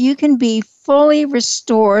hope that you can be fully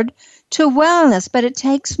restored to wellness, but it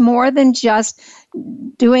takes more than just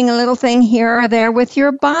doing a little thing here or there with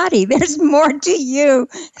your body. There's more to you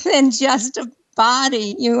than just a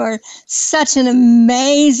body. You are such an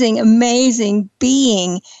amazing, amazing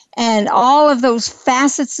being, and all of those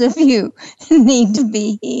facets of you need to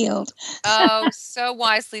be healed. Oh, so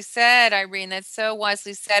wisely said, Irene. That's so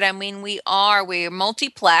wisely said. I mean, we're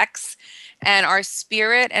multiplex, and our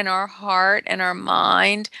spirit and our heart and our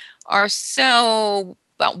mind are so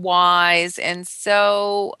wise and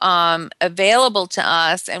so available to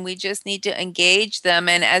us, and we just need to engage them.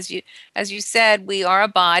 And as you said, we are a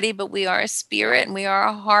body, but we are a spirit, and we are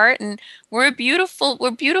a heart, and we're beautiful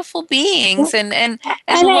beings, and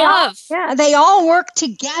love. They all work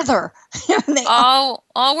together. They all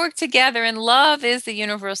work together, and love is the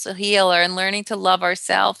universal healer. And learning to love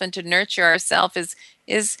ourselves and to nurture ourselves is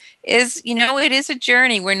it is a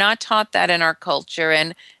journey. We're not taught that in our culture,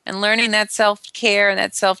 and learning that self-care and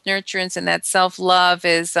that self-nurturance and that self-love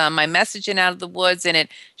is my message in Out of the Woods, and it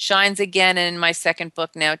shines again in my second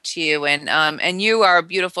book now too. And you are a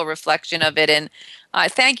beautiful reflection of it. And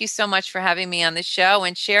thank you so much for having me on the show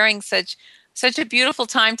and sharing such a beautiful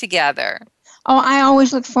time together. Oh, I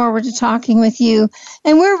always look forward to talking with you.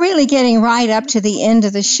 And we're really getting right up to the end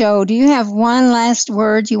of the show. Do you have one last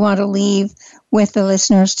word you want to leave with the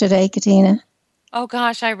listeners today, Katina? Oh,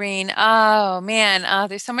 gosh, Irene. Oh, man,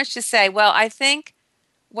 there's so much to say. Well, I think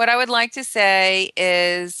what I would like to say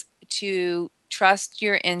is to trust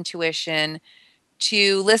your intuition,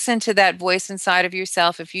 to listen to that voice inside of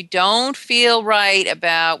yourself. If you don't feel right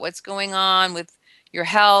about what's going on with your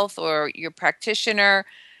health or your practitioner,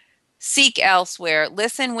 seek elsewhere.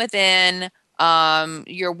 Listen within.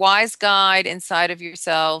 Your wise guide inside of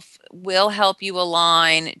yourself will help you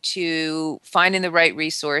align to finding the right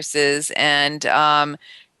resources, and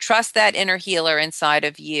trust that inner healer inside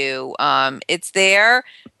of you. It's there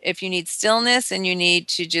if you need stillness and you need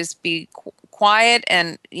to just be quiet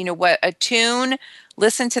and, attune.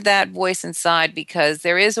 Listen to that voice inside, because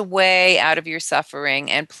there is a way out of your suffering.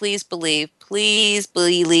 And please believe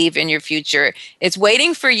in your future. It's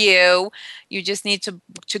waiting for you. You just need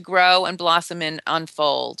to grow and blossom and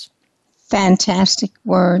unfold. Fantastic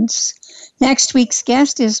words. Next week's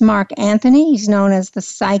guest is Mark Anthony. He's known as the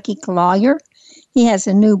Psychic Lawyer. He has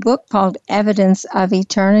a new book called Evidence of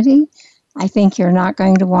Eternity. I think you're not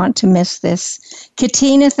going to want to miss this.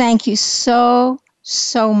 Katina, thank you so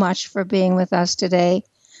so much for being with us today.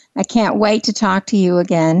 I can't wait to talk to you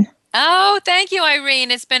again. Oh, thank you,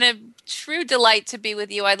 Irene. It's been a true delight to be with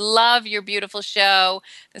you. I love your beautiful show,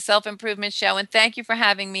 the Self-Improvement Show, and thank you for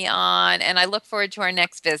having me on, and I look forward to our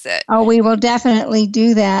next visit. Oh, we will definitely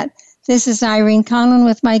do that. This is Irene Conlon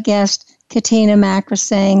with my guest, Katina Makris,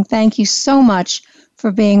 saying thank you so much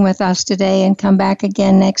for being with us today, and come back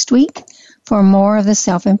again next week for more of the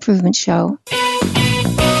Self-Improvement Show.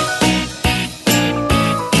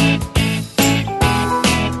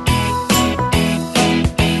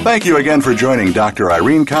 Thank you again for joining Dr.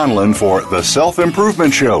 Irene Conlon for The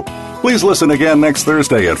Self-Improvement Show. Please listen again next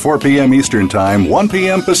Thursday at 4 p.m. Eastern Time, 1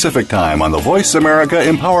 p.m. Pacific Time on the Voice America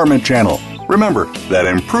Empowerment Channel. Remember that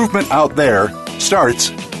improvement out there starts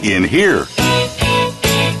in here.